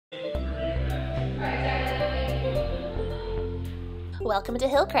Welcome to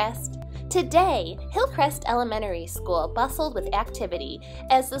Hillcrest. Today, Hillcrest Elementary School bustled with activity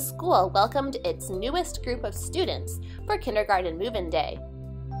as the school welcomed its newest group of students for kindergarten move-in day.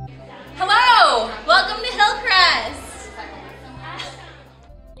 Hello! Welcome to Hillcrest!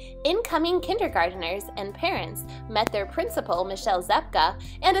 Incoming kindergarteners and parents met their principal, Michelle Zepka,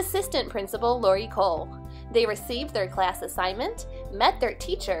 and assistant principal, Lori Cole. They received their class assignment, met their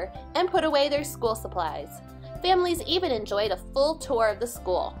teacher, and put away their school supplies. Families even enjoyed a full tour of the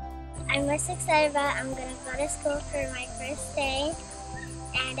school. I'm most excited about I'm going to go to school for my first day,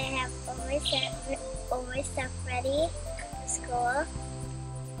 and I have all my stuff ready for school,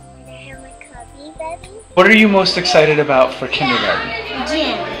 and I have my cubby ready. What are you most excited about for kindergarten?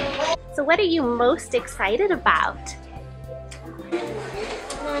 Gym. So what are you most excited about?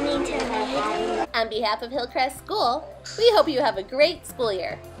 No need to read. On behalf of Hillcrest School, we hope you have a great school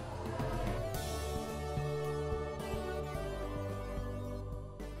year.